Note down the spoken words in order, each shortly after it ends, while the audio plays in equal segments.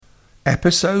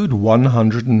Episode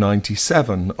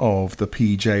 197 of the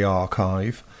PJ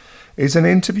Archive is an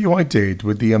interview I did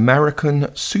with the American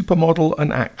supermodel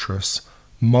and actress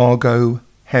Margaux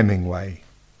Hemingway,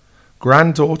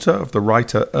 granddaughter of the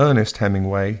writer Ernest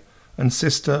Hemingway and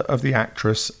sister of the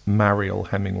actress Mariel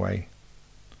Hemingway.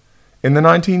 In the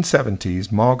 1970s,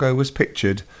 Margaux was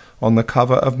pictured on the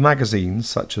cover of magazines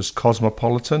such as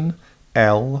Cosmopolitan,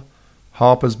 Elle,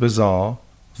 Harper's Bazaar,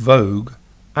 Vogue,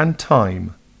 and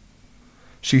Time.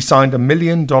 She signed a $1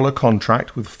 million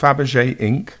contract with Fabergé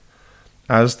Inc.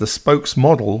 as the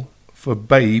spokesmodel for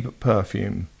Babe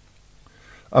perfume.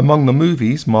 Among the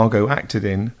movies Margaux acted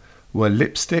in were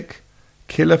Lipstick,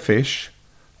 Killer Fish,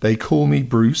 They Call Me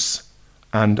Bruce,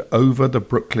 and Over the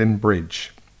Brooklyn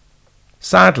Bridge.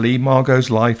 Sadly, Margaux's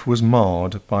life was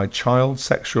marred by child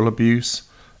sexual abuse,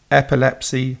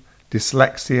 epilepsy,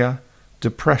 dyslexia,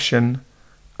 depression,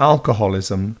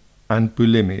 alcoholism, and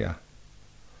bulimia.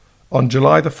 On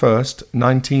July the 1st,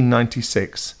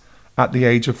 1996, at the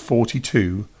age of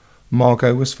 42,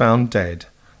 Margaux was found dead,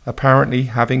 apparently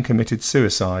having committed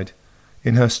suicide,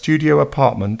 in her studio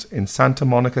apartment in Santa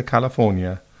Monica,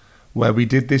 California, where we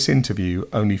did this interview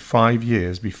only 5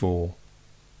 years before.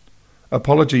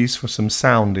 Apologies for some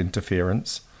sound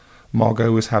interference.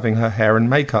 Margaux was having her hair and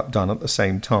makeup done at the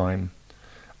same time,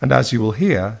 and as you will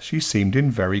hear, she seemed in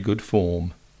very good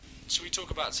form. Should we talk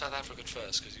about South Africa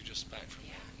first, because you're just back from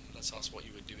there? Let's ask what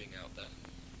you were doing out there.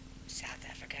 South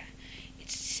Africa.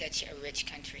 It's such a rich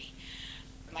country.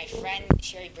 My friend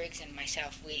Sherry Briggs and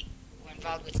myself, we were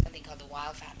involved with something called the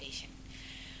Wild Foundation,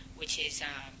 which is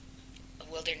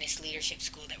a wilderness leadership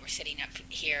school that we're setting up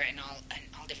here in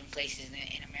all different places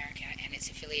in America, and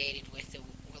it's affiliated with the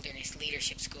Wilderness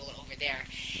Leadership School over there.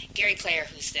 Gary Player,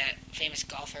 who's the famous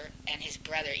golfer, and his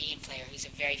brother Ian Player, who's a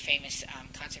very famous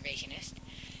conservationist,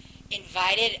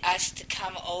 invited us to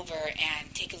come over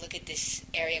and take a look at this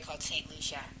area called St.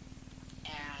 Lucia.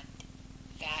 And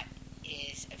that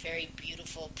is a very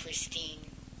beautiful, pristine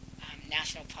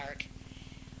national park,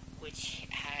 which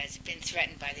has been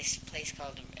threatened by this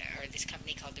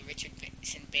company called the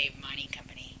Richardson Bay Mining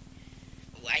Company.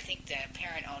 I think the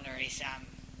parent owner is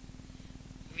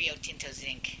Rio Tinto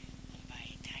Zinc,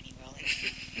 by Tiny Roland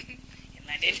in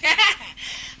London.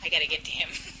 I gotta get to him.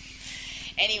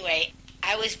 Anyway,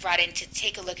 I was brought in to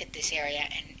take a look at this area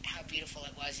and how beautiful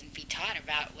it was and be taught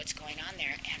about what's going on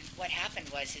there. And what happened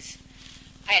was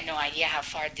I had no idea how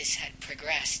far this had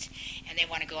progressed, and they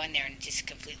want to go in there and just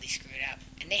completely screw it up.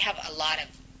 And they have a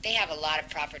lot of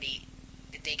property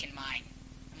that they can mine.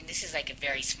 I mean, this is like a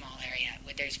very small area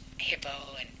where there's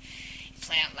hippo and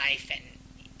plant life, and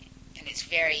it's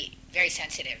very, very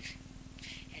sensitive.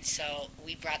 And so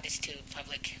we brought this to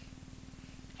public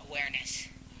awareness.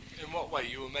 In what way?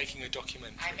 You were making a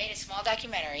documentary? I made a small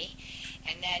documentary,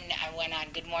 and then I went on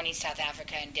Good Morning South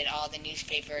Africa and did all the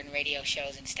newspaper and radio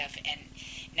shows and stuff. And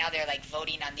now they're like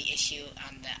voting on the issue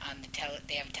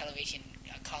they have a television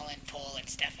call-in poll and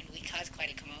stuff, and we caused quite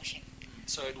a commotion.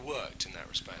 So it worked in that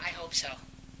respect? I hope so.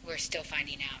 We're still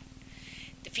finding out.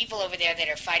 The people over there that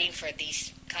are fighting for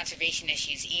these conservation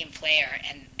issues, Ian Player,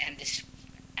 and this,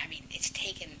 I mean, it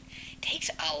takes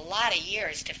a lot of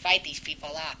years to fight these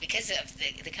people out because of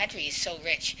the country is so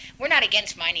rich. We're not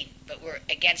against mining, but we're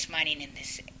against mining in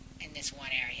this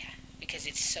one area because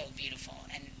it's so beautiful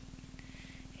and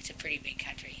it's a pretty big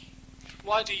country.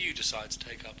 Why do you decide to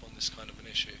take up on this kind of an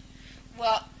issue?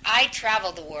 Well, I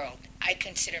travel the world. I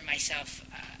consider myself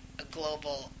a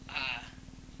global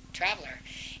traveler,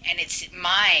 and it's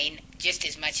mine just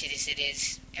as much as it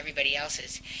is everybody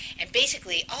else's. And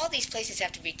basically, all these places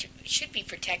should be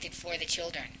protected for the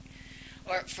children,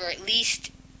 or for at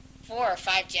least 4 or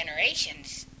 5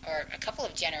 generations, or a couple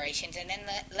of generations, and then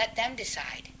let them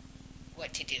decide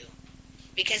what to do.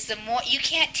 Because the more you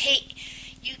can't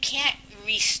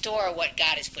restore what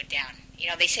God has put down. You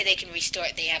know, they say they can restore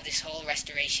it. They have this whole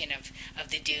restoration of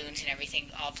the dunes and everything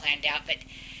all planned out. But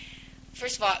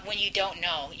first of all, when you don't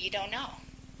know, you don't know.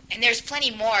 And there's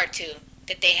plenty more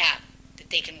that they have that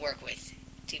they can work with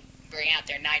to bring out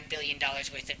their $9 billion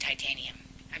worth of titanium.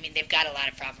 I mean, they've got a lot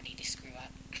of property to screw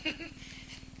up.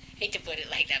 Hate to put it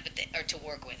like that, or to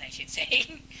work with, I should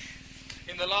say.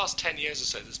 In the last 10 years or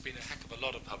so, there's been a heck of a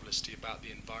lot of publicity about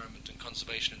the environment and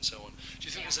conservation and so on. Do you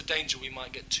think there's a danger we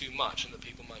might get too much and that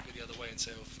people might go the other way and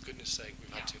say, oh, for goodness sake,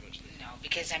 we've had too much of this? No,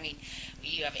 because, I mean,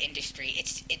 you have industry.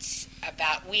 It's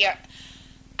about,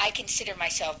 I consider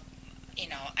myself,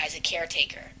 as a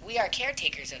caretaker. We are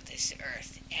caretakers of this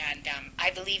earth, and I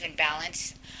believe in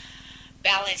balance.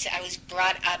 I was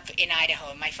brought up in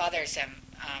Idaho. My father's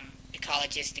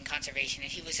ecologist and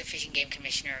conservationist. He was a Fish and Game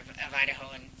Commissioner of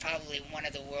Idaho, and probably one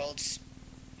of the world's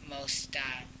most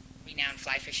renowned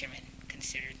fly fisherman,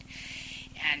 considered.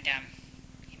 And,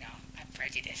 I'm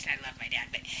prejudiced. I love my dad.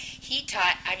 But he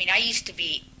taught, I used to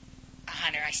be a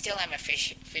hunter. I still am a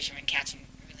fisherman, catch and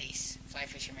release, fly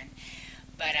fisherman.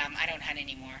 But I don't hunt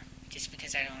anymore just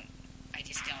because I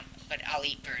just don't. But I'll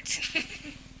eat birds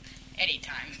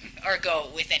anytime or go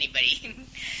with anybody.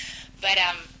 But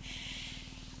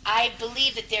I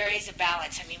believe that there is a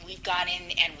balance. We've gone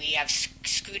in and we have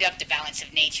screwed up the balance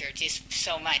of nature just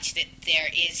so much that there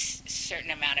is a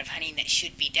certain amount of hunting that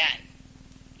should be done.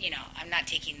 I'm not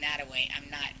taking that away. I'm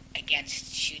not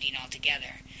against shooting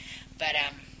altogether. But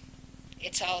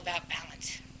it's all about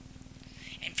balance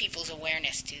and people's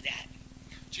awareness to that.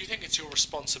 Do you think it's your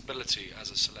responsibility as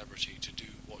a celebrity to do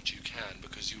what you can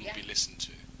because you will be listened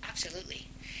to? Absolutely.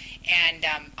 And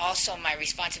also my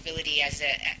responsibility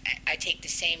I take the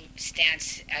same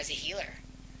stance as a healer.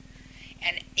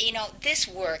 And, this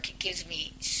work gives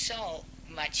me so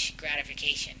much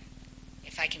gratification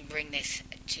if I can bring this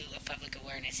to a public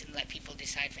awareness and let people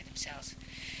decide for themselves.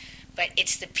 But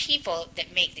it's the people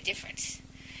that make the difference.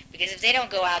 Because if they don't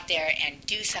go out there and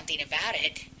do something about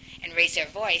it and raise their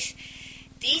voice,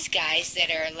 these guys that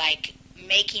are like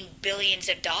making billions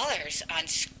of dollars on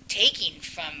taking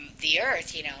from the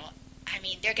earth,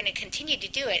 they're going to continue to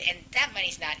do it, and that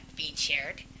money's not being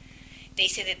shared. They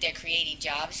say that they're creating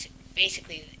jobs.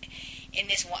 Basically, in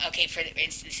this one, for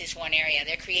instance, this one area,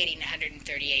 they're creating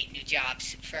 138 new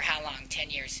jobs. For how long? 10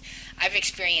 years. I've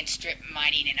experienced strip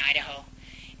mining in Idaho,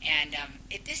 and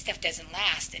this stuff doesn't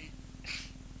last, and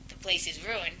the place is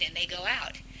ruined, and they go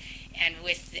out. And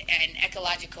with an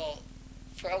ecological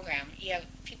program, you have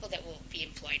people that will be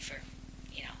employed for,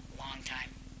 a long time.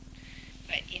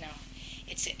 But,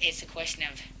 it's a question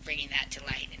of bringing that to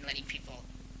light and letting people,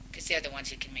 because they're the ones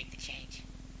who can make the change.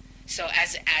 So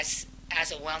as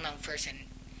a well-known person,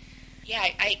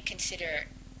 I consider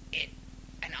it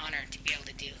an honor to be able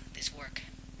to do this work,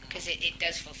 because it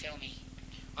does fulfill me.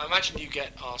 I imagine you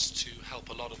get asked to help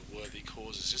a lot of worthy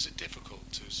causes. Is it difficult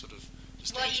to sort of...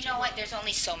 Well, you know what? There's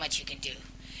only so much you can do.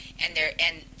 And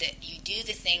you do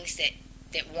the things that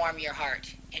warm your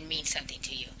heart and mean something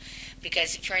to you.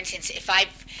 Because, for instance, if I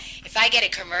get a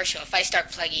commercial, if I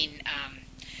start plugging,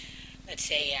 let's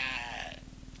say,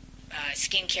 a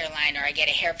skincare line, or I get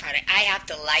a hair product, I have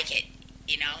to like it.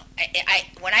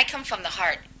 When I come from the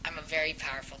heart, I'm a very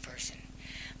powerful person.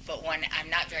 But when I'm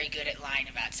not very good at lying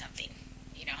about something,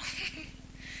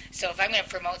 So if I'm going to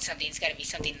promote something, it's got to be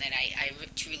something that I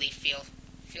truly feel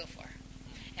for.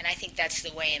 And I think that's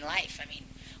the way in life.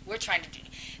 We're trying to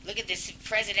look at this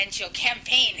presidential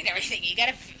campaign and everything. You got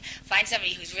to find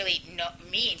somebody who's really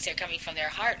means they're coming from their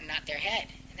heart and not their head.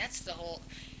 And that's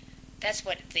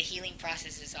what the healing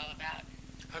process is all about.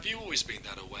 Have you always been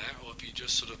that aware, or have you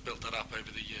just sort of built that up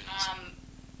over the years?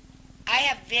 I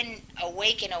have been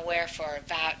awake and aware for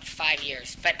about 5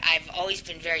 years, but I've always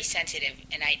been very sensitive,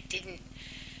 and I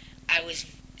was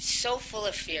so full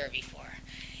of fear before.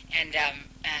 And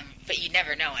but you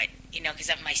never know it, because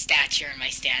of my stature and my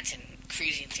stance and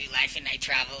cruising through life, and I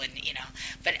travel, and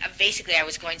But basically, I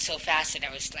was going so fast that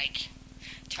I was like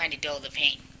trying to dull the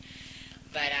pain.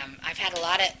 But I've had a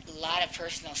lot of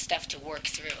personal stuff to work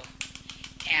through,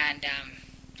 and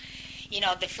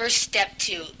the first step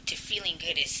to feeling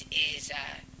good is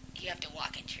you have to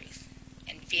walk in truth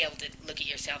and be able to look at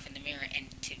yourself in the mirror and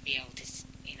to be able to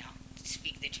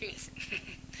speak the truth.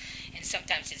 And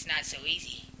sometimes it's not so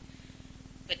easy.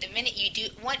 But the minute you do,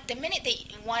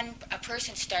 a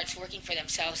person starts working for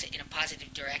themselves in a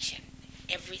positive direction,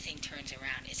 everything turns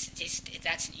around.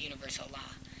 That's a universal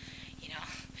law.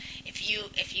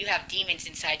 If you have demons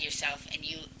inside yourself and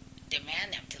you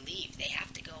demand them to leave, they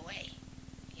have to go away.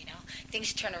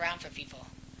 Things turn around for people.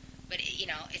 But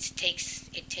it takes.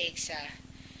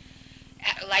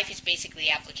 Life is basically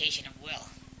application of will.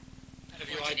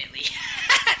 Unfortunately.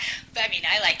 But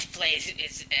I like to play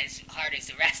as hard as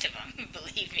the rest of them,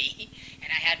 believe me.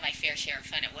 And I had my fair share of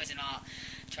fun. It wasn't all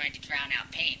trying to drown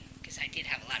out pain, because I did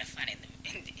have a lot of fun in the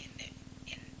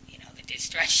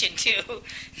destruction too.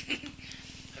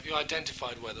 Have you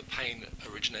identified where the pain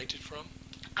originated from?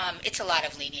 It's a lot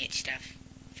of lineage stuff,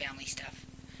 family stuff.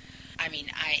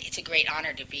 It's a great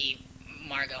honor to be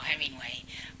Margot Hemingway,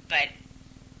 but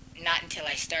not until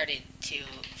I started to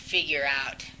figure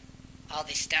out all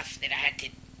this stuff that I had to,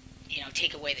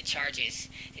 take away the charges,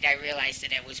 did I realize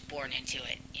that I was born into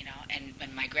it, and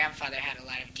my grandfather had a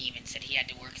lot of demons that he had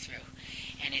to work through,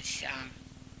 and it's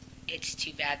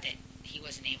too bad that he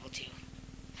wasn't able to.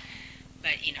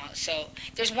 But, so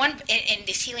there's one, in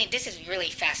this healing, this is a really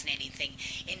fascinating thing.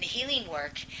 In the healing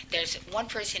work, there's one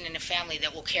person in the family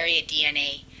that will carry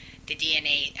the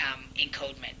DNA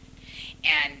encodement.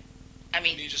 And I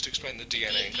mean, can you just explain the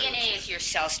DNA? The DNA is your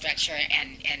cell structure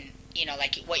and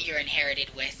like what you're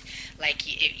inherited with. Like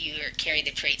you carry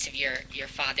the traits of your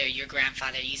father, your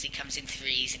grandfather usually comes in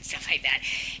threes and stuff like that.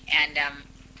 And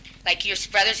like your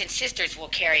brothers and sisters will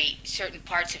carry certain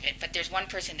parts of it, but there's one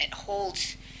person that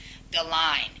holds the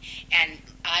line, and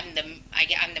I'm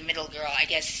the middle girl. I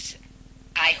guess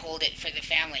I hold it for the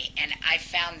family, and I've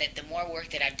found that the more work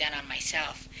that I've done on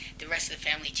myself, the rest of the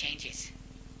family changes,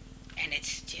 and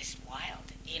it's just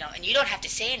wild, And you don't have to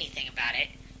say anything about it,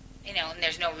 and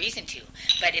there's no reason to,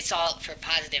 but it's all for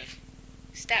positive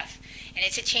stuff, and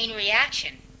it's a chain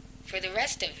reaction for the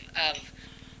rest of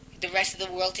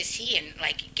the world to see and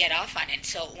like get off on it.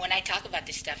 So when I talk about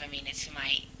this stuff, I mean it's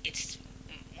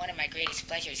one of my greatest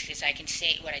pleasures, because I can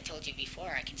say what I told you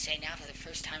before. I can say now for the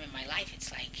first time in my life,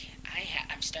 it's like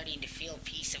I'm starting to feel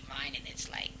peace of mind, and it's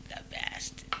like the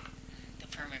best. The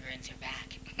permagrins are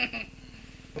back.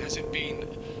 Has it been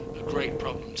a great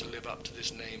problem to live up to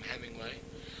this name, Hemingway?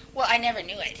 Well, I never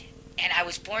knew it, and I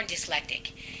was born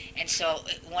dyslexic, and so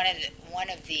one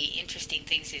of the interesting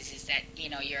things is that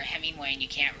you're a Hemingway and you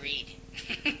can't read,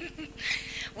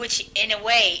 which in a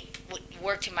way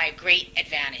worked to my great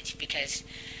advantage, because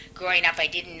growing up I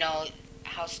didn't know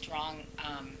how strong.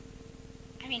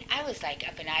 I was like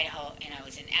up in Idaho, and I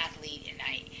was an athlete,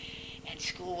 and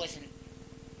school wasn't.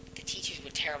 The teachers were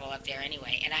terrible up there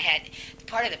anyway, and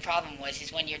part of the problem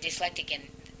is when you're dyslexic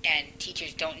and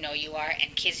teachers don't know you are,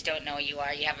 and kids don't know you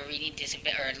are, you have a reading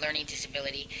disability or a learning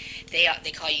disability,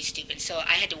 they call you stupid. So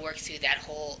I had to work through that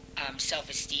whole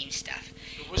self-esteem stuff.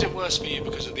 But was it worse for you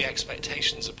because of the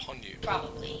expectations upon you?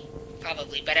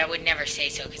 Probably, but I would never say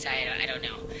so, because I don't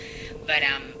know. But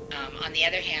on the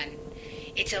other hand,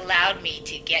 it's allowed me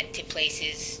to get to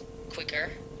places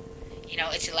quicker.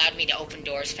 It's allowed me to open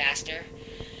doors faster.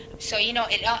 So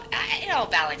it all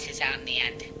balances out in the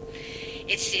end.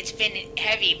 It's been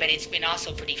heavy, but it's been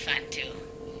also pretty fun too.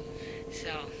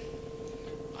 So.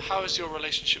 How is your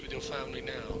relationship with your family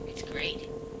now? It's great.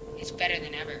 It's better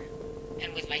than ever,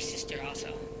 and with my sister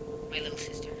also, my little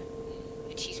sister,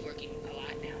 and she's working a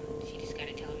lot now. She just got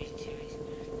a television series.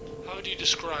 How would you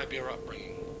describe your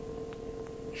upbringing?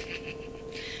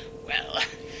 Well,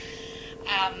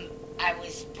 I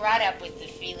was brought up with the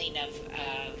feeling of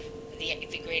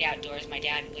the great outdoors. My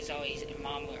dad was always, and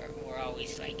Mom were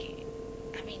always like.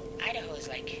 Idaho is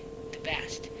like the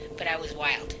best, but I was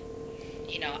wild.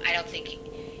 I don't think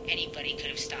anybody could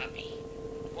have stopped me.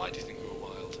 Why do you think you were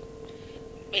wild?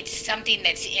 It's something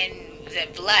that's in the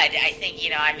blood, I think.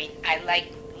 I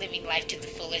like living life to the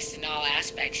fullest in all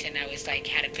aspects, and I was like,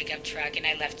 had a pickup truck, and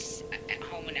I left at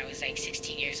home when I was like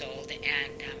 16 years old,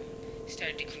 and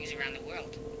started to cruise around the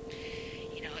world.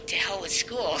 To hell with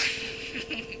school.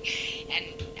 And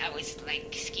I was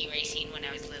like ski racing when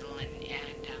I was little, and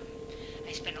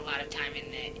I spent a lot of time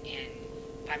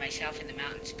by myself in the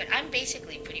mountains. But I'm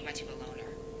basically pretty much of a loner.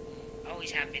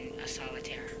 Always have been a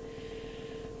solitaire.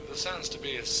 There sounds to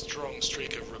be a strong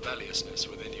streak of rebelliousness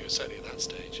within you, certainly at that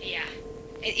stage. Yeah,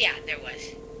 there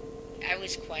was. I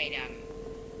was quite,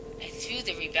 through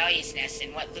the rebelliousness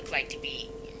and what looked like to be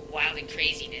wild and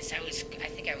craziness, I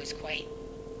think I was quite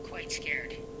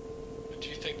scared. Do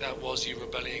you think that was you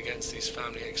rebelling against these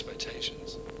family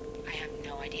expectations? I have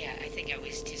no idea. I think I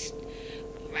was just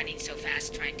running so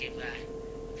fast trying to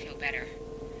feel better.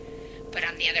 But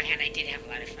on the other hand, I did have a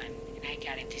lot of fun, and I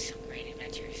got into some great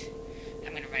adventures.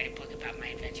 I'm going to write a book about my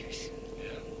adventures.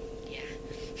 Yeah.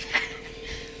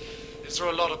 Is there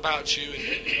a lot about you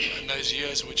in those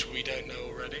years which we don't know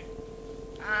already?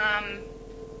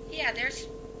 Yeah, there's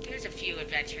a few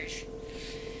adventures.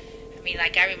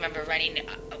 I remember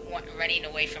running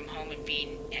away from home and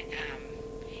being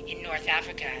in North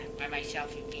Africa by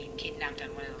myself and being kidnapped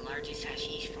on one of the largest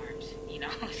hashish farms.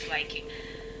 It's like it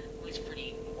was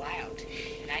pretty wild,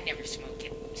 and I never smoked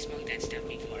that stuff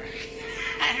before.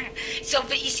 So,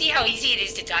 but you see how easy it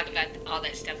is to talk about all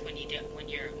that stuff when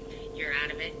you're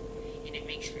out of it, and it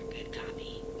makes for good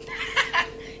copy.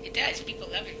 It does. People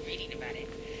love it, reading about it,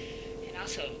 and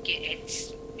also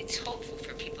it's hopeful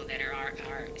for people that are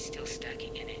still stuck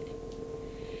in it.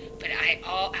 But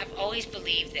I've always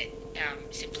believed that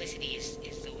simplicity is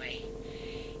the way.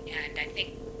 And I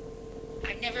think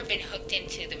I've never been hooked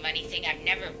into the money thing. I've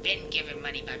never been given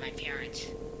money by my parents.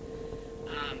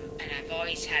 And I've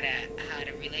always had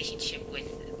a relationship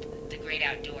with the great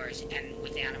outdoors and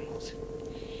with animals.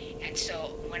 And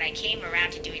so when I came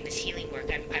around to doing this healing work,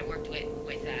 I worked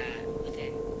with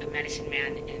a medicine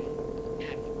man and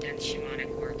have done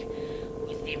shamanic work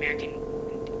with the American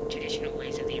traditional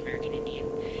ways of the American Indian.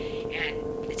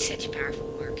 And it's such powerful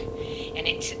work. And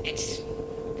it's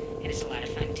a lot of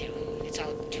fun too. It's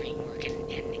all dream work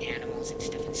and animals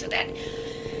So that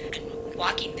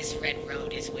walking this red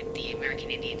road is what the American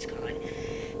Indians call it.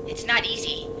 It's not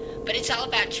easy, but it's all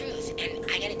about truth. And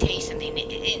I got to tell you something,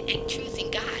 and truth in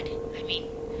God. I mean,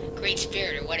 Great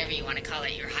Spirit or whatever you want to call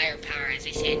it, your higher power, as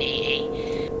they say in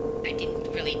AA. I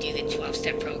didn't really do the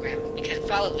 12-step program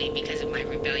probably because of my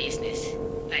rebelliousness,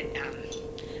 but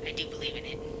I do believe in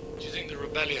it. Do you think the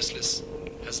rebelliousness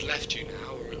has left you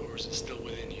now, or is it still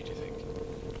within you, do you think?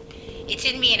 It's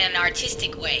in me in an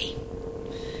artistic way.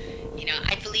 You know,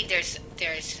 I believe there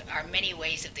are many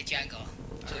ways of the jungle.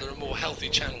 So there are more healthy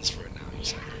channels for it now, you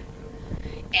say?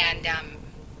 And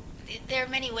there are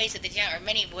many ways of the jungle, or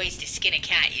many ways to skin a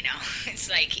cat, you know. It's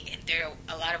like there are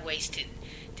a lot of ways to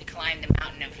climb the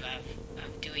mountain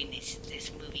of doing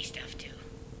this movie stuff, too.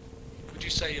 Would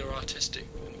you say your artistic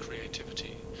and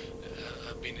creativity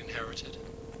have been inherited?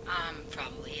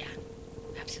 Probably,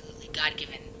 yeah. Absolutely.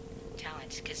 God-given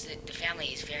talents, because the family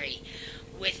is very,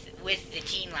 with the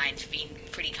gene lines being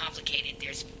pretty complicated,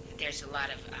 there's a lot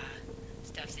of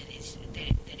stuff that is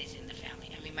in the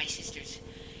family. I mean, my sister's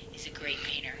is a great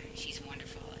painter. She's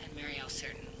wonderful, and Marielle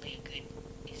certainly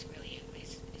is a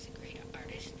great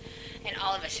artist. And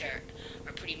all of us are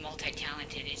pretty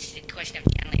multi-talented. It's a question of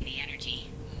channeling the energy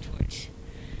towards.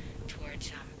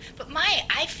 But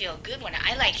I feel good when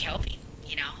I like helping.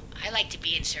 You know, I like to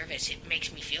be in service. It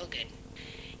makes me feel good,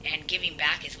 and giving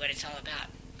back is what it's all about.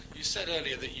 You said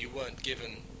earlier that you weren't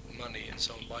given money and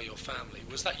so on by your family.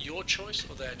 Was that your choice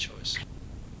or their choice?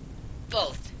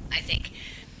 Both, I think.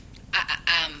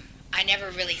 I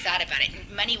never really thought about it.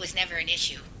 Money was never an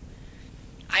issue.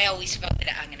 I always felt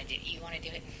that I'm going to do it. You want to do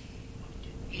it?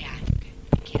 Yeah.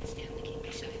 I can't stand looking at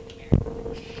myself in the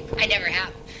mirror. I never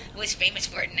have. I was famous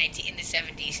for it in the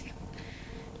 70s.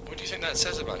 What do you think that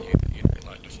says about you, that you don't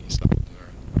like looking at yourself in the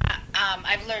mirror?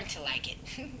 I've learned to like it.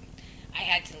 I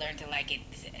had to learn to like it.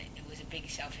 It was a big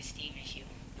self-esteem issue.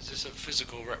 Is this a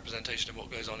physical representation of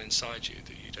what goes on inside you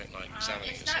that you don't like examining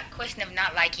It's yourself? not a question of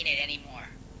not liking it anymore.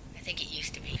 I think it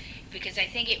used to be. Because I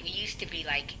think it used to be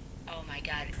like, oh my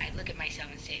God, I look at myself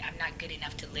and say, I'm not good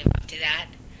enough to live up to that.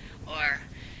 Or,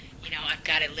 you know, I've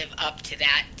got to live up to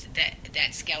that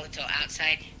skeletal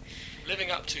outside. Living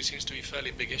up to seems to be a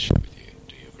fairly big issue with you.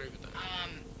 Do you agree with that?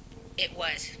 It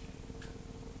was.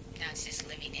 Now it's just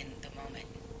living in the moment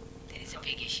that is a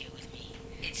big issue with me.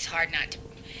 It's hard not to.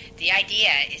 The idea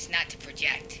is not to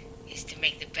project, is to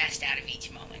make the best out of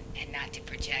each moment and not to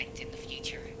project in the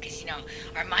future. Because, you know,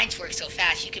 our minds work so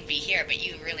fast. You can be here, but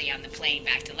you're really on the plane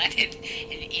back to London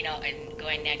and, you know, and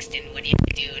going next and what do you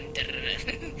have to do and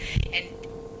da-da-da-da. And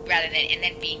rather than, and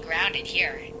then being grounded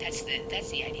here. That's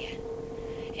the idea.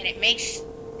 And it makes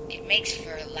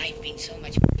for life being so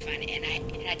much more fun. And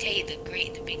I tell you, the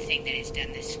big thing that has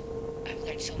done this, I've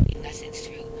learned so many lessons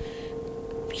through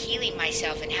healing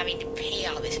myself and having to pay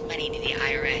all this money to the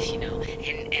IRS, you know,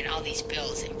 and all these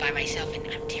bills and by myself, and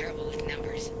I'm terrible with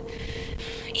numbers,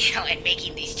 you know, and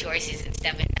making these choices and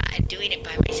stuff, and doing it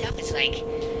by myself. It's like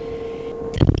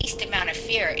the least amount of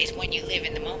fear is when you live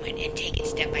in the moment and take it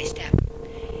step by step.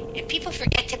 And people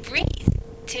forget to breathe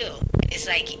too. It's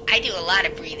like I do a lot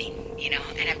of breathing, you know,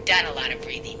 and I've done a lot of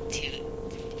breathing to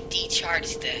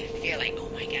decharge the fear, like, oh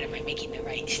my God, am I taking the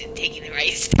right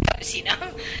steps, you know?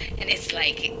 And it's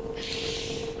like...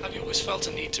 Have you always felt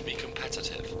a need to be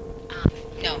competitive?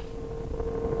 No.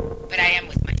 But I am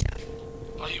with myself.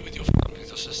 Are you with your family, with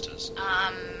your sisters?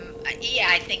 Yeah,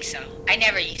 I think so. I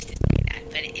never used to say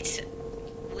that, but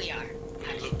we are.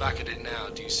 When you look back at it now,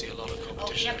 do you see a lot of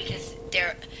competition? Oh, yeah, because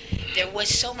there was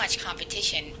so much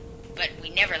competition, but we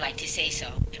never liked to say so,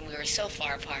 and we were so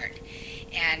far apart.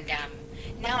 And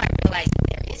now I realize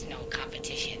that there is no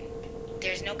competition.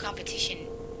 There's no competition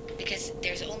because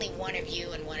there's only one of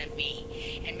you and one of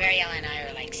me. And Marielle and I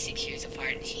are like 6 years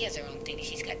apart, and she has her own thing.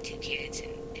 She's got 2 kids,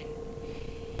 and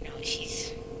you know,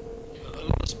 she's... A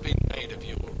lot's been made of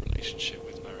your relationship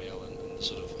with Marielle and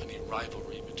sort of any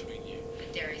rivalry between you.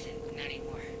 But there isn't, not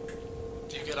anymore.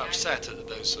 Do you get upset at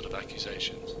those sort of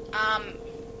accusations?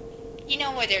 You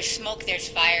know, where there's smoke, there's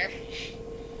fire.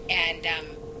 And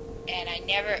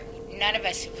none of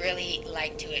us really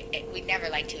like to, we'd never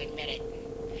like to admit it.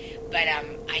 But I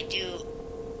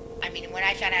mean, when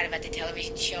I found out about the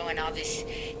television show and all these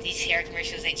hair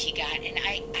commercials that she got, and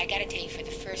I got to tell you, for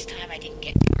the first time, I didn't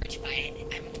get charged by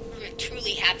it. I'm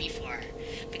truly happy for her,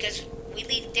 because we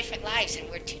lead different lives, and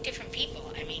we're 2 different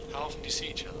people. I mean... How often do you see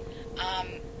each other?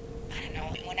 I don't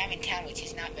know, when I'm in town, which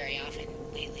is not very often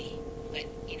lately, but,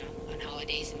 you know, on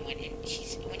holidays, and when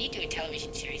you do a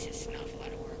television series, it's an awful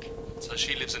lot of work. So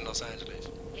she lives in Los Angeles?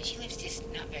 Yeah, she lives just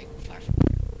not very far from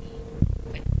here.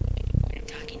 But I'm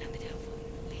talking on the telephone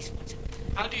at least once a month.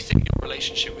 How do you think your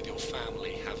relationship with your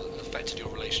family have affected your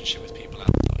relationship relationship with people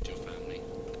outside your family?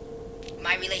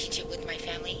 My relationship with my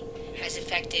family has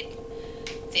affected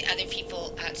the other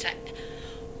people outside.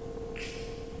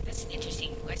 That's an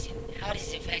interesting question. How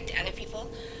does it affect other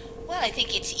people? Well, I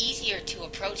think it's easier to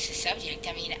approach the subject.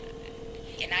 I mean,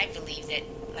 and I believe that,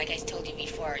 like I told you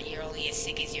before, you're only as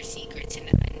sick as your secrets, and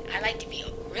I like to be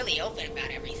really open about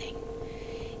everything.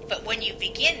 But when you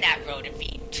begin that road of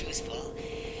being truthful,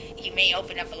 you may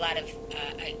open up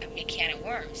a big can of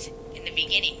worms in the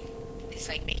beginning. It's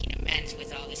like making amends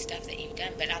with all the stuff that you've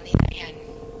done. But on the other hand,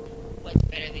 what's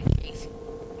better than truth?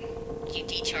 You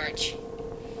decharge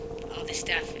all the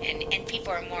stuff, and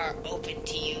people are more open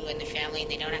to you and the family,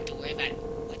 and they don't have to worry about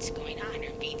what's going on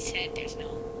or being said. There's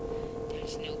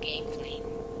no game playing.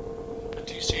 But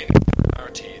do you see any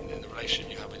similarity in the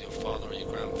relationship you have with your father or your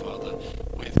grandfather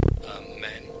with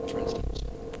men, for instance?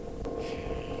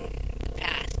 The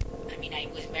past. I mean, I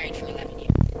was married for 11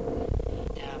 years.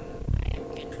 I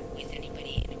haven't been with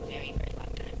anybody in a very, very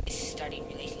long time. This is starting a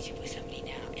relationship with somebody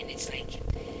now, and it's like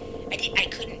I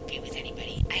couldn't be with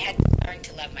anybody. I had to learn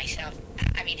to love myself.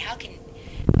 I mean, how can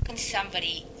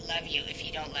somebody love you if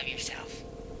you don't love yourself?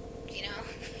 You know?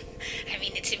 I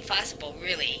mean, it's impossible,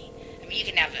 really. I mean, you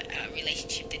can have a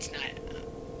relationship that's not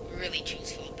really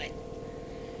truthful, but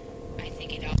I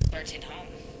think it all starts at home.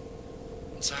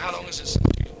 So how long is it since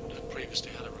you had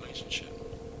previously had a relationship?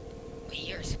 Well,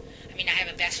 years. I mean, I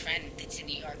have a best friend that's in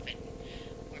New York, but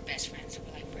we're best friends.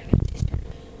 We're like brother and sister.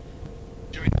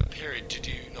 During that period, did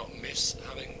you not miss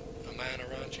having a man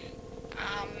around you?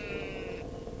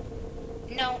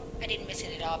 No, I didn't miss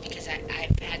it at all because I've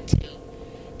had to.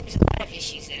 There's a lot of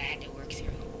issues that I had to work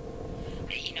through.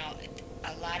 You know,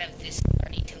 a lot of this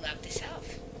learning to love the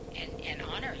self and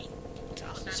honoring. It's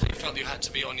all about So you felt you had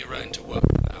to be on your own to work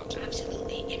that out?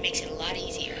 Absolutely. It makes it a lot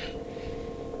easier.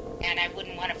 And I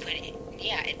wouldn't want to put it.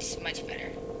 Yeah, it's much better.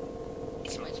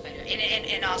 It's much better.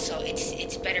 And also,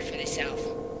 it's better for the self.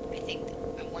 I think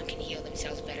one can heal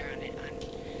themselves better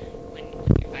when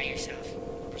you're by yourself.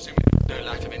 Presumably no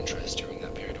lack of interest during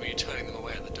that period. Were you turning them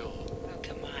away at the door? Oh,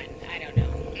 come on. I don't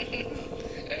know.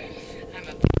 I'm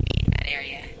a baby in that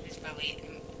area. It's probably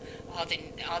all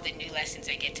the new lessons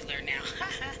I get to learn now.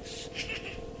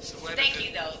 So Thank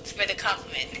you, though, for the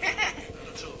compliment.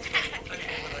 That's all. Thank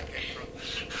you where that came from.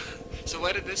 So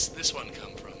where did this one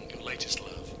come from, your latest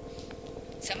love?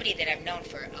 Somebody that I've known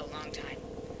for a long time.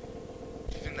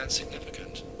 Do you think that's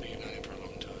significant, that you've known him for a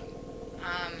long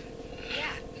time?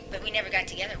 Yeah, but we never got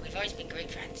together. We've always been great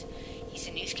friends. He's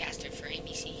a newscaster for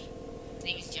ABC. His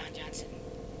name is John Johnson.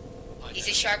 He's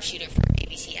a sharpshooter for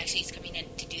ABC. Actually, he's coming in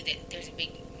to do there's a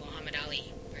big Muhammad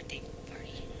Ali birthday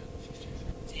party.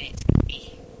 It's going to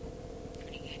be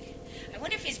pretty good. I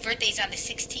wonder if his birthday's on the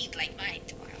 16th, like mine,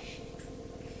 tomorrow.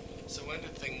 So when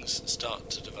did things start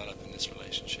to develop in this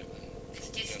relationship? It's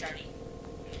just starting.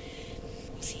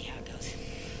 We'll see how it goes.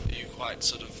 Are you quite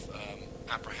sort of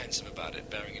apprehensive about it,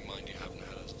 bearing in mind you haven't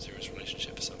had a serious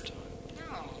relationship for some time?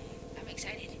 No, I'm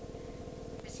excited.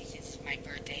 Since it's my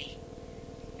birthday,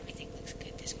 everything looks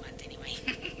good this month anyway.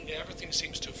 Yeah, everything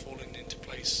seems to have fallen into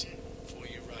place for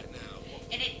you right now.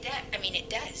 And it does. I mean, it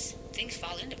does. Things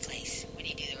fall into place when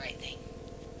you do the right thing.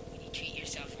 When you treat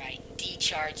yourself right.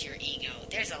 Decharge your ego.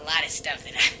 There's a lot of stuff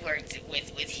that I've worked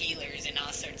with healers and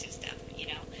all sorts of stuff, you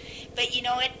know. But you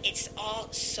know what? It's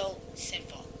all so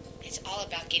simple. It's all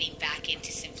about getting back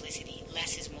into simplicity.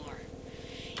 Less is more.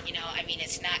 You know, I mean,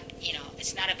 it's not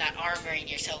about armoring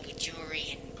yourself with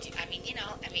jewelry and,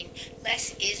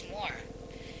 less is more.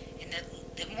 And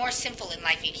the more simple in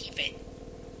life you keep it,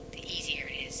 the easier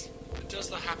it is. But does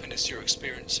the happiness you're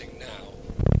experiencing now,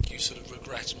 you sort of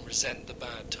regret and resent the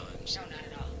bad times? No, not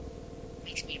at all. It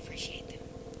makes me appreciate them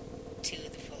to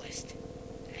the fullest.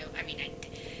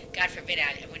 God forbid,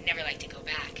 I would never like to go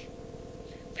back.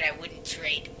 But I wouldn't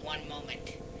trade one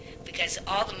moment. Because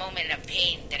all the moment of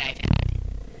pain that I've had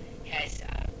has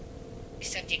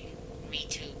subject me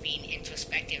to being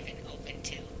introspective and open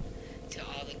to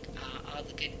all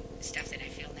the good stuff that I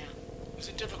feel now. Is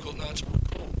it difficult now to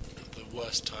recall the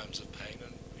worst times of pain,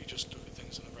 and you just look at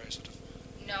things in a very sort of...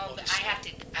 No, but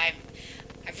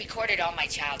I've recorded all my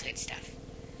childhood stuff.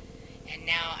 And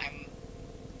now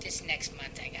this next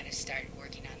month I got to start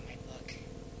working on my book.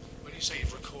 When you say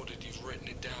you've recorded, you've written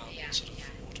it down, sort of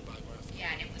autobiographical.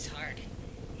 Yeah, and it was hard.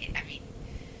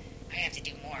 I have to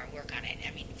do more work on it.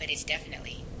 But it's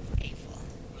definitely painful.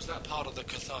 Was that part of the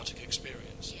cathartic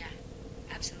experience? Yeah,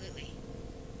 absolutely.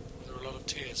 Were there a lot of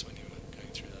tears when you were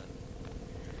going through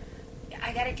that?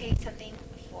 I got to tell you something.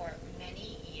 For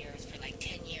many years, for like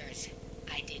 10 years,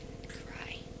 I didn't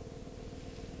cry.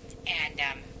 And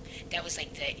that was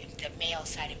like the male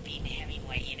side of being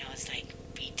Hemingway. You know, it's like,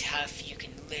 be tough. You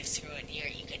can lived through it. You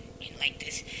can like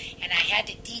this, and I had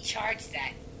to decharge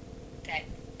that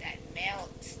male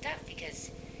stuff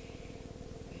because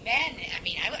men. I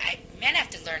mean, men have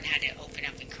to learn how to open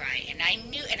up and cry, and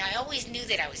I always knew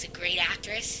that I was a great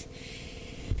actress.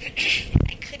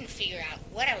 I couldn't figure out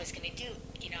what I was going to do,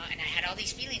 and I had all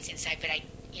these feelings inside, but I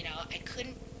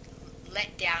couldn't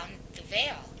let down the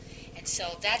veil. And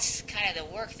so that's kind of the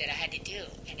work that I had to do,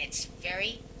 and it's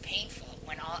very painful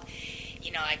when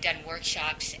I've done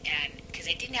workshops, and because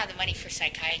I didn't have the money for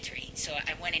psychiatry, so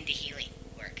I went into healing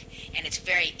work, and it's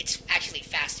actually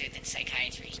faster than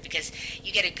psychiatry because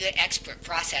you get a good expert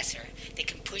processor that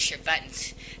can push your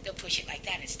buttons. They'll push it like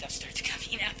that, and stuff starts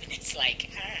coming up, and it's like,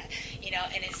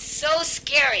 and it's so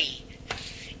scary,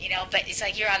 but it's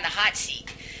like you're on the hot seat.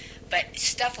 But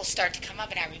stuff will start to come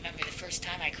up, and I remember the first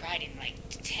time I cried in like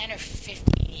 10 or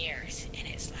 15 years, and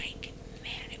it's like,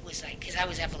 man, it was like, because I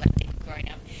was epileptic growing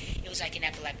up, it was like an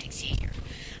epileptic seizure.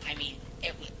 I mean,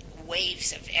 it was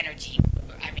waves of energy.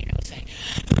 I mean, it was like,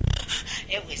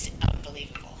 it was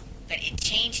unbelievable. But it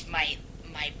changed my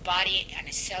body on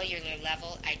a cellular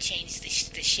level. I changed,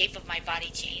 the shape of my body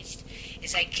changed.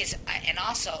 It's like, and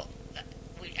also,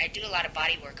 I do a lot of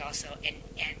body work also, and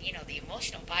the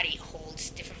emotional body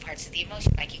holds different parts of the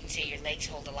emotion. Like you can say your legs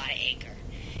hold a lot of anger,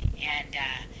 and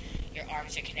your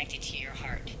arms are connected to your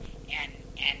heart, and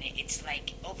it's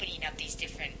like opening up these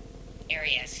different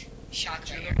areas, chakra.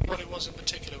 Do you remember what it was in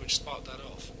particular which sparked that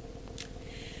off?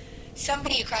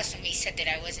 Somebody across from me said that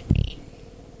I wasn't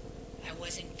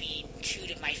being true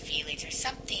to my feelings, or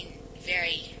something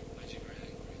very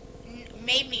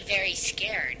made me very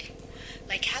scared.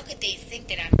 Like, how could they think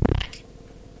that I'm not,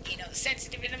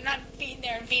 sensitive, and I'm not being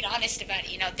there and being honest about it?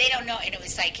 They don't know, and it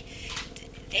was like,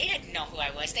 they didn't know who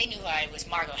I was. They knew I was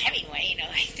Margaux Hemingway,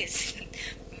 like this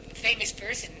famous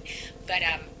person. But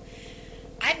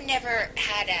I've never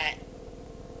had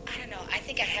I don't know, I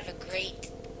think I have a great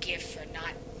gift for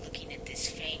not looking at this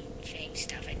fame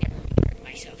stuff. I never regarded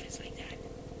myself as like that,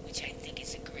 which I think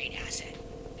is a great asset,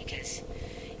 because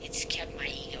it's kept my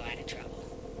ego out of trouble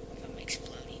from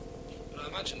exploding. But I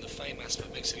imagine the fame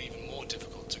aspect makes it even more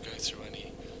difficult to go through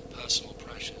any personal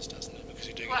pressures, doesn't it? Because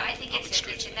you're doing I think public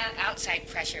it's not outside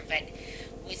pressure, but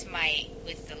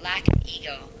with the lack of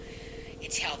ego,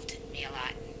 it's helped me a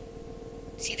lot.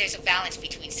 See, there's a balance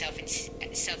between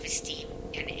self-esteem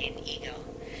and ego.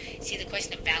 See, the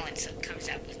question of balance comes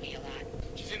up with me a lot.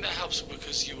 Do you think that helps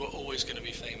because you were always going to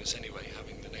be famous anyway,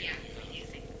 having the name Yeah, that you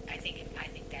have? I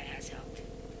think that has helped.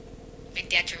 Been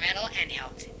detrimental and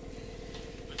helped.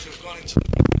 But to have gone into the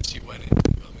business you went into,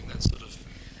 I mean, that's sort of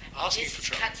asking for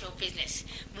trouble. Cutthroat business.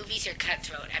 Movies are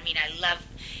cutthroat. I mean, I love,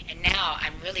 and now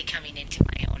I'm really coming into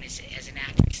my own as an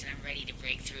actress, and I'm ready to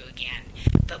break through again.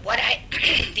 But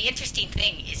the interesting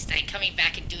thing is, like, coming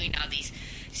back and doing all these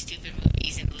stupid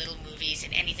movies and little movies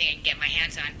and anything I can get my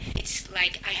hands on, it's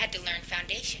like I had to learn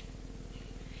foundation.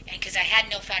 And because I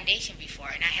had no foundation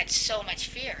before, and I had so much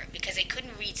fear because I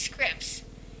couldn't read scripts,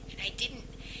 and I didn't,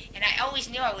 and I always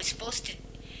knew I was supposed to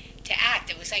act.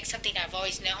 It was like something I've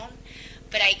always known,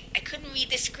 but I couldn't read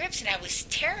the scripts, and I was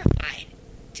terrified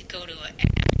to go to an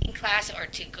acting class or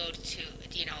to go to,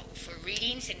 for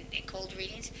readings and cold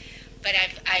readings. But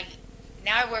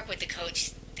now I work with a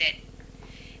coach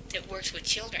that works with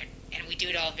children, and we do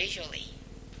it all visually.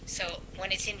 So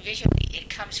when it's in visually, it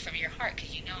comes from your heart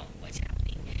because you know what's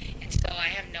happening. And so I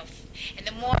have and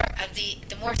the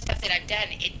more stuff that I've done,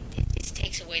 it just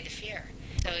takes away the fear.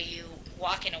 So you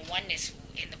walk in a oneness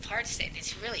in the parts, and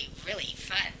it's really, really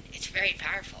fun. It's very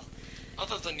powerful.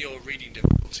 Other than your reading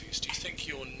difficulties, do you think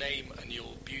your name and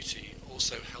your beauty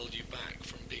also held you back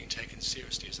from being taken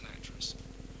seriously as an actress?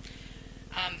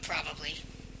 Probably.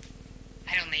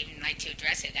 I don't even like to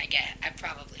address it. I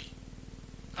probably.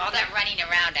 All that running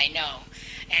around, I know,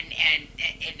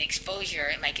 and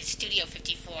exposure, like at Studio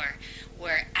 54,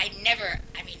 where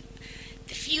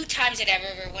the few times that I've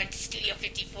ever went to Studio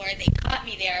 54, they caught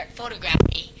me there,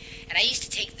 photographed me, and I used to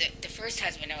take the first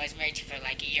husband I was married to for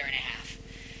like a year and a half.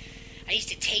 I used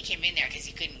to take him in there because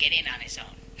he couldn't get in on his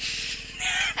own.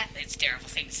 That's a terrible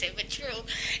thing to say, but true.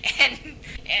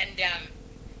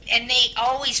 And they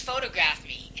always photographed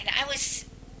me, and I was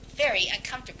very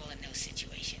uncomfortable in those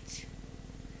situations.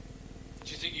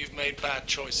 Do you think you've made bad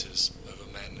choices over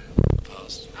men in the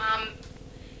past?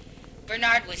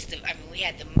 Bernard was we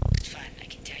had the most fun, I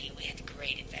can tell you. We had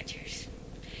great adventures,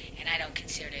 and I don't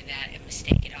consider that a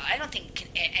mistake at all. I don't think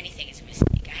anything is a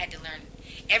mistake. I had to learn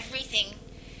everything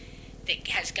that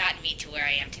has gotten me to where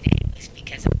I am today was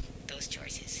because of those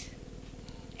choices.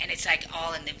 And it's like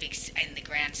all in the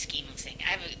grand scheme of things.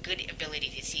 I have a good ability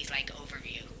to see like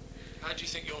overview. How do you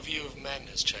think your view of men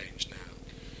has changed now?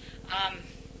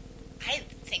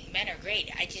 men are great.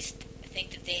 I just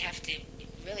think that they have to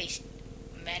really,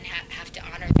 men have to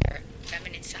honor their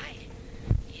feminine side,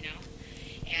 you know,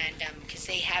 and because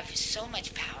they have so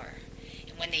much power.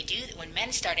 And when they do, when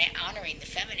men start honoring the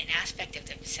feminine aspect of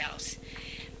themselves,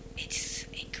 it's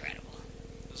incredible.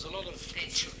 There's a lot of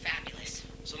It's fabulous.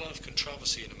 There's a lot of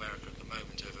controversy in America at the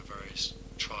moment over various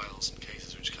trials and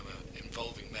cases which come out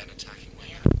involving men attacking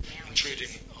women, intruding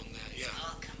on their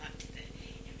All come up to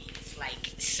it's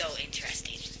like so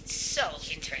interesting,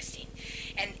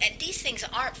 and these things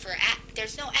aren't for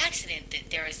there's no accident that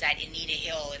there is that Anita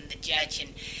Hill and the judge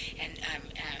and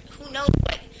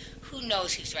who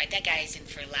knows who's right. That guy isn't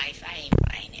for life. I ain't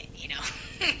buying it, you know.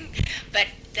 But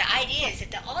the idea is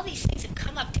that all these things have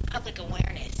come up to public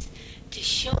awareness to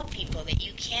show people that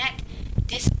you can't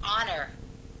dishonor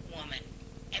woman,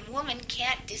 and woman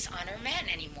can't dishonor men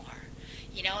anymore.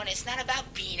 You know, and it's not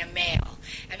about being a male.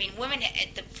 I mean, women.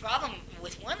 The problem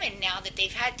with women now that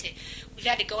we've had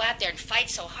to go out there and fight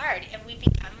so hard, and we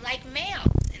become like males,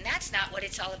 and that's not what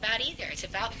it's all about either. It's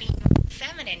about being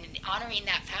feminine and honoring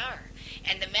that power,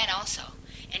 and the men also,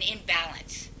 and in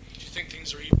balance. Do you think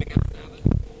things are evening out now then?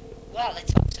 Well,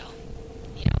 let's hope so.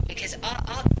 You know, because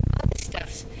all this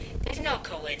stuff, there's no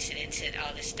coincidence that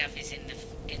all this stuff is in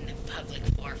the public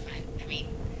forefront. I mean,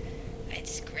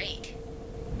 it's great.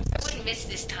 I wouldn't miss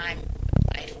this time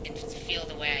of life and feel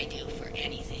the way I do for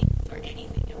anything. I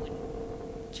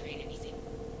wouldn't trade anything.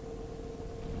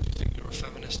 Do you think you're a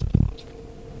feminist at heart?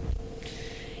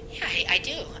 Yeah, I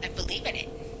do. I believe in it.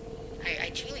 I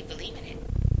truly believe in it.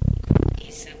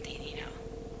 It's something, you know,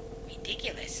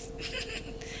 ridiculous.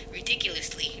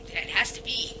 Ridiculously, that has to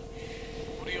be.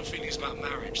 What are your feelings about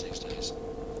marriage these days?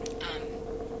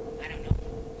 I don't know.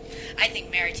 I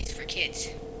think marriage is for kids.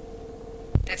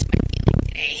 That's my feeling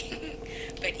today.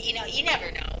 But, you know, you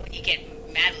never know when you get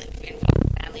madly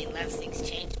involved madly in love, things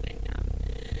change. But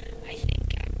I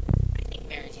think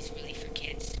marriage is really for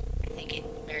kids. I think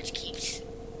marriage keeps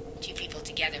two people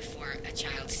together for a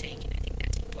child's sake, and I think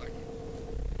that's important.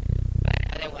 But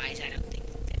otherwise, I don't think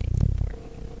that it's important.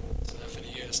 So if in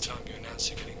a year's time you announce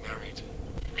you're getting married?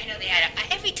 I know they had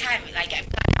every time, like, I've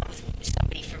gone out with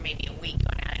somebody for maybe a week,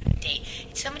 gone out on a date,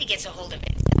 and somebody gets a hold of it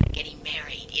and says, I'm getting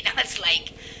married. You know, it's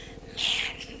like,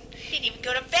 man, I didn't even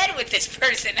go to bed with this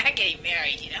person. I'm getting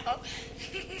married, you know?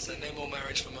 So no more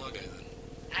marriage for Margot then?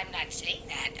 I'm not saying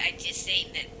that. I'm just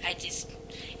saying that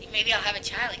maybe I'll have a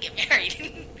child and get married.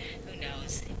 Who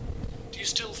knows? Do you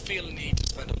still feel a need to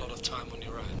spend a lot of time on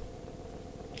your own?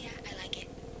 Yeah, I like it.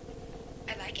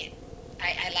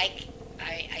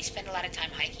 I spend a lot of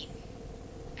time hiking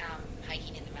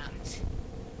in the mountains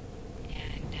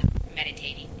and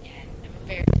meditating, and I'm a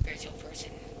very spiritual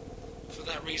person. For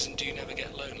that reason, do you never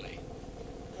get lonely?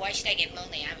 Why should I get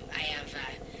lonely?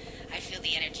 I feel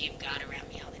the energy of God around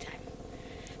me all the time.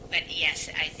 But yes,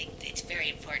 I think it's very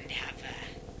important to have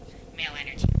male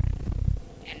energy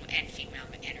around and female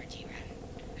energy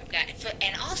around.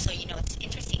 And also, you know, it's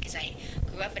interesting because I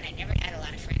grew up and I never had a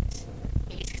lot of friends.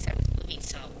 Maybe it's because I was moving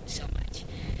so much,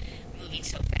 moving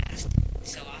so fast,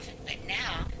 so often. But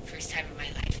now, first time in my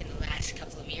life, in the last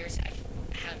couple of years, I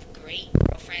have great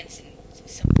girlfriends and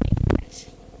so many friends.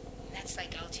 And that's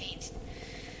like all changed.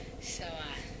 So,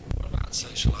 what about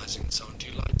socializing and so on? Do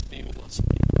you like to be with lots of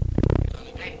people?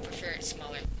 I prefer it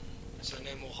smaller. So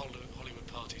no more Hollywood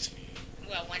parties for you?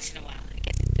 Well, once in a while, I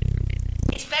guess it's good for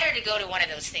business. It's better to go to one of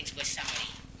those things with somebody.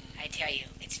 I tell you,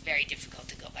 it's very difficult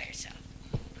to go by yourself.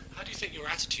 How do you think your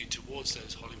attitude towards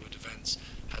those Hollywood events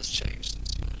has changed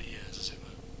since the early years, as it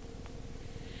were?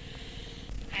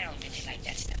 I don't really like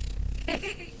that stuff.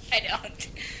 I don't.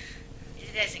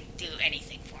 It doesn't do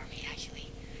anything for me,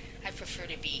 actually. I prefer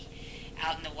to be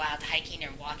out in the wild hiking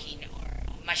or walking or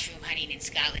mushroom hunting in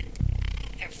Scotland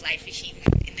or fly fishing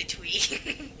in the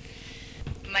Tweed.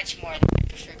 Much more than I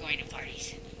prefer going to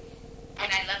parties.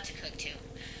 And I love to cook, too.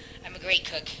 I'm a great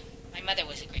cook. My mother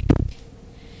was a great cook.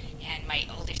 And my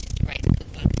older sister writes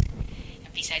cookbooks,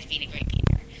 and besides being a great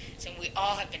painter. So we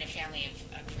all have been a family of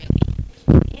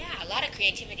really, a lot of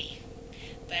creativity.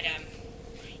 But,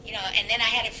 you know, and then I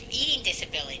had an eating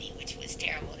disability, which was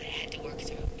terrible that I had to work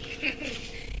through.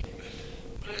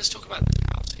 Well, let's talk about this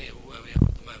house here, where we are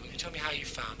at the moment. Can you tell me how you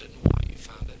found it and why you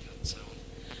found it and so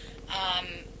on?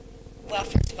 Well,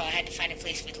 first of all, I had to find a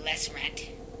place with less rent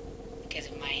because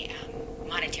of my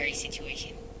monetary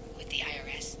situation with the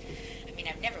IRS. I mean,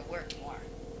 I've never worked more.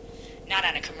 Not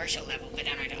on a commercial level, but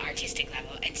on an artistic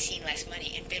level, and seen less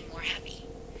money and been more happy.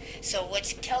 So what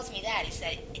tells me that is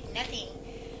that nothing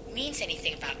means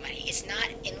anything about money. It's not,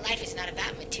 in life, it's not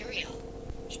about material.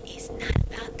 It is not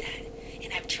about that.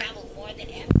 And I've traveled more than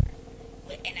ever,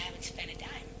 and I haven't spent a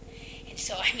dime. And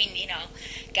So, I mean,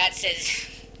 God says,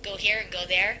 go here and go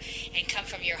there and come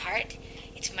from your heart.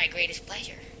 It's my greatest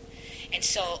pleasure. And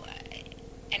so,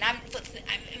 and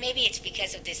maybe it's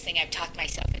because of this thing I've talked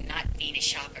myself into not being a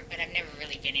shopper, but I've never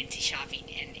really been into shopping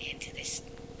and into this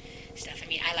stuff. I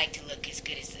mean, I like to look as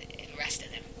good as the rest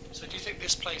of them. So do you think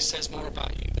this place says more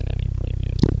about you than any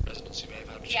previous residence you may have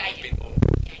had, which might have been more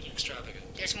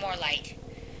extravagant? There's more light.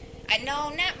 No,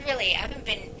 not really.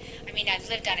 I've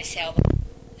lived on a sailboat.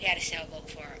 We had a sailboat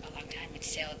for a long time and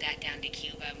sailed that down to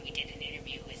Cuba, and we did an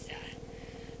interview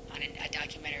on a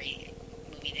documentary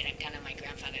movie that I've done on my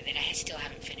grandfather that I still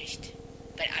haven't finished.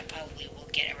 But I probably will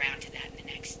get around to that in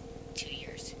the next 2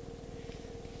 years.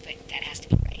 But that has to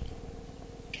be right.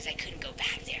 Because I couldn't go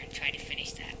back there and try to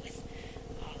finish that with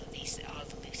all the loose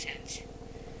ends.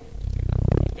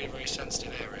 It'd be a very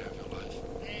sensitive area of your life.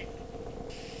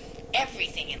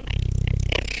 Everything in life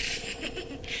is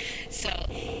sensitive. So,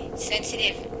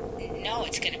 sensitive, no,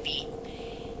 it's going to be.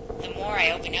 The more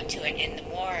I open up to it, and the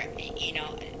more,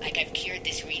 like I've cured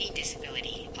this reading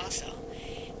disability also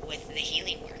with the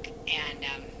healing work. And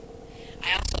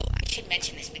I should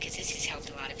mention this because this has helped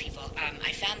a lot of people.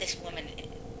 I found this woman,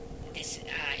 this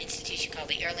institution called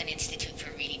the Erlin Institute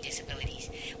for Reading Disabilities,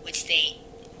 which they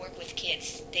work with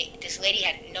kids. This lady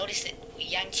had noticed that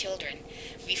young children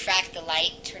refract the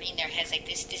light, turning their heads like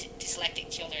this, dyslexic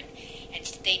children, and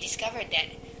they discovered that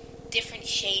different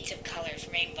shades of colors,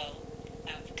 rainbow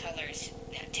of colors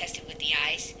tested with the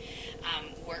eyes,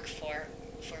 work for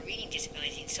reading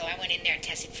disabilities. So I went in there and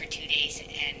tested for 2 days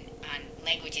and on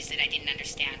languages that I didn't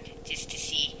understand, just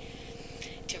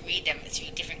to read them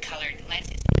through different colored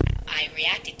lenses. I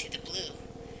reacted to the blue,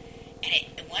 and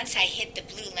once I hit the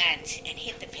blue lens and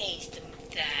hit the page,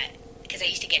 because I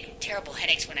used to get terrible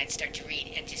headaches when I'd start to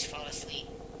read and just fall asleep,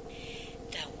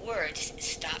 the words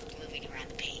stopped moving around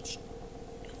the page.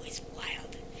 It was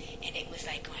wild, and it was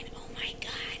like going, oh my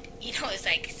God. It's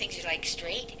like things are like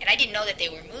straight, and I didn't know that they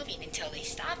were moving until they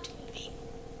stopped moving.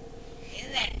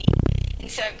 Isn't that neat? And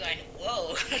so I'm going,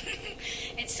 whoa.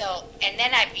 and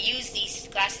then I've used these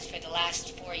glasses for the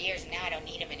last 4 years, and now I don't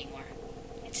need them anymore.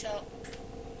 And so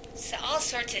all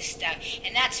sorts of stuff,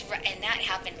 and that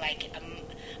happened like a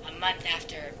month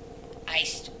after I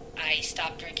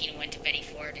stopped drinking and went to Betty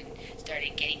Ford and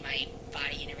started getting my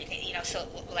body and everything. So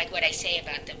like what I say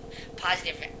about the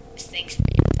positive things for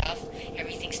yourself,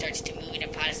 everything starts to move in a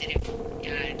positive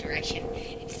direction.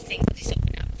 Things just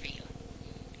open up for you.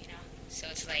 So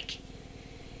it's like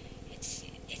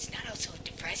it's not all so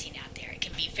depressing out there. It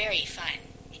can be very fun,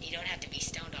 and you don't have to be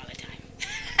stoned all the time.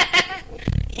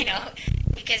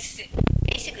 Because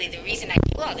basically the reason I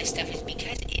do all this stuff is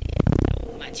because it is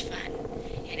so much fun,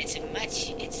 and it's a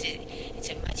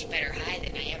much better high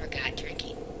than I ever got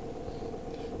drinking.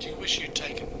 Do you wish you'd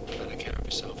taken better care of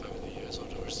yourself over the years,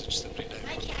 or is it just simply no?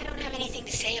 I don't have anything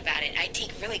to say about it. I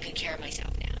take really good care of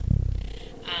myself now.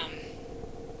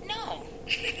 No,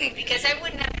 because I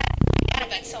wouldn't have had to forget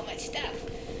about so much stuff.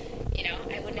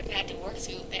 I wouldn't have had to work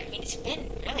through. It's been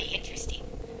really interesting.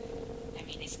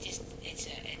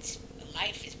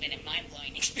 Life has been a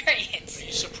mind-blowing experience. Are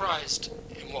you surprised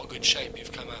in what good shape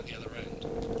you've come out the other end?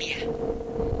 Yeah.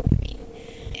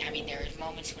 There were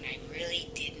moments when I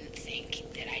really didn't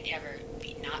think that I'd ever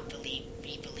be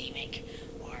bulimic,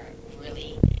 or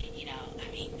really, all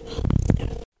this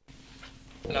stuff.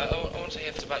 I want to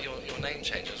hear about your name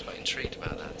change. I was quite intrigued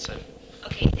about that. So.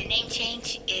 Okay, the name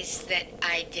change is that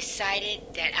I decided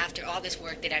that after all this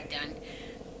work that I've done,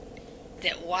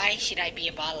 that why should I be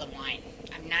a bottle of wine?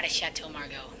 I'm not a Chateau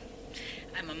Margaux.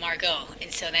 I'm a Margaux,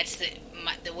 and so that's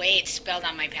the way it's spelled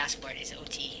on my passport is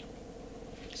O-T.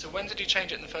 So when did you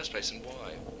change it in the first place, and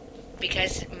why?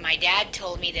 Because my dad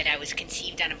told me that I was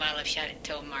conceived on a bottle of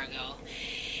Chateau Margaux,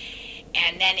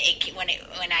 and then when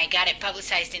I got it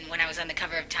publicized and when I was on the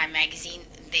cover of Time magazine,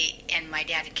 and my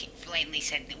dad blatantly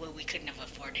said, well, we couldn't have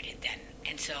afforded it then,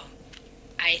 and so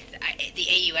the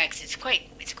AUX it's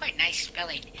quite nice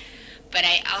spelling, but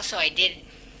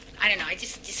I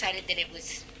just decided that it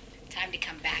was time to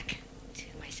come back to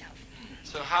myself.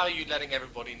 So how are you letting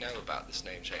everybody know about this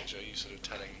name change? Are you sort of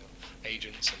telling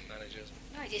agents and managers?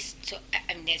 No,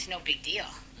 there's no big deal.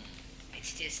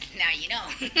 It's just, now you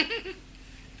know.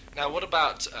 Now, what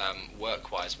about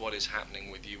work-wise? What is happening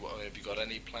with you? Have you got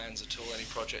any plans at all, any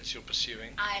projects you're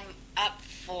pursuing? I'm up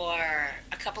for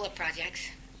a couple of projects,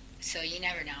 so you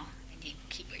never know, and you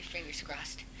keep your fingers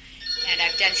crossed. And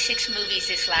I've done 6 movies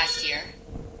this last year.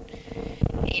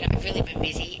 I've really been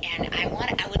busy, and I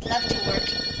would love to work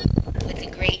with a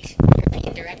great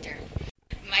European director.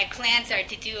 My plans are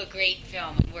to do a great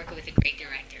film and work with a great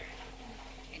director,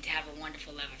 and to have a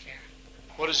wonderful love affair.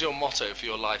 What is your motto for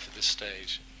your life at this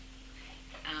stage?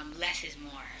 less is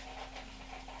more.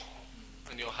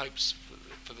 And your hopes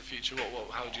for the future,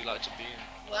 how would you like to be?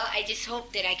 Well, I just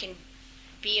hope that I can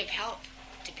be of help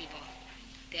to people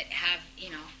that have,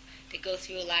 that go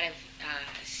through a lot of,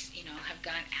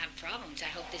 have problems. I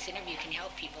hope this interview can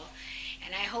help people,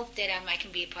 and I hope that I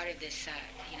can be a part of this,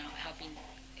 helping.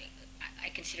 I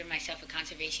consider myself a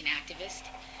conservation activist.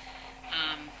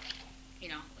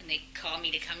 When they call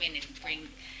me to come in and bring,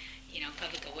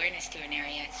 public awareness to an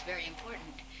area, it's very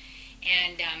important,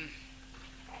 and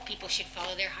people should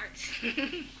follow their hearts.